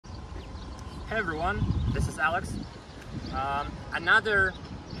Hey everyone, this is Alex. Another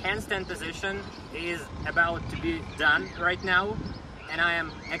handstand position is about to be done right now, and I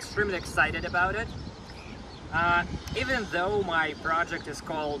am extremely excited about it. Even though my project is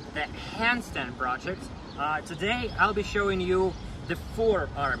called the Handstand project, today I'll be showing you the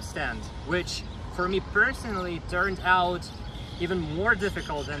forearm stand, which for me personally turned out even more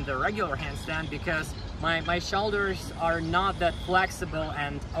difficult than the regular handstand because my shoulders are not that flexible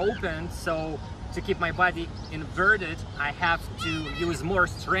and open, so to keep my body inverted I have to use more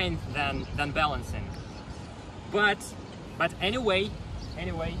strength than balancing. But anyway,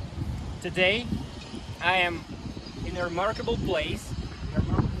 today I am in a remarkable place,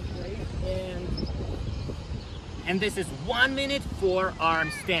 and this is 1 minute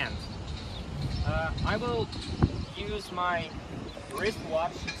forearm stand. I will use my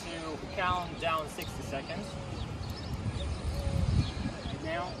wristwatch to count down 60 seconds. Right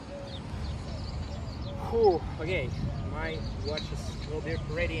now. Whew, okay, my watch will be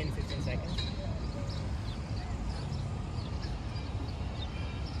ready in 15 seconds.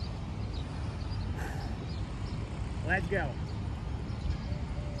 Let's go.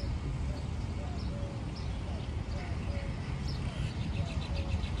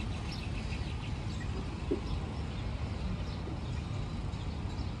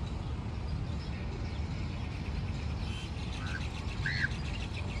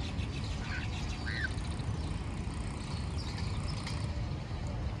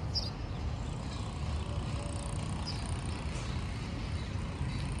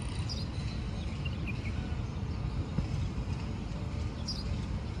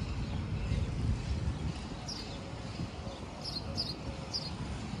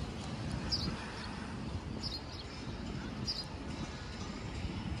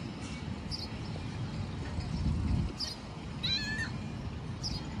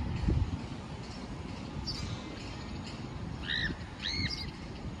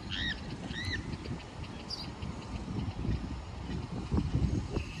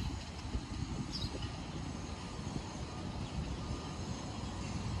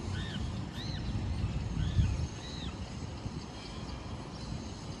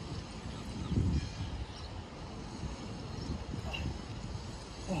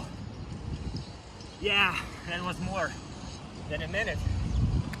 Yeah, that was more than a minute.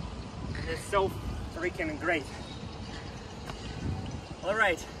 It's so freaking great. All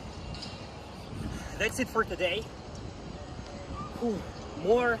right, that's it for today.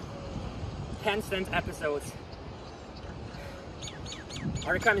 More handstand episodes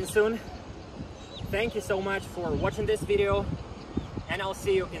are coming soon. Thank you so much for watching this video, and I'll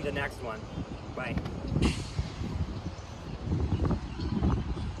see you in the next one. Bye.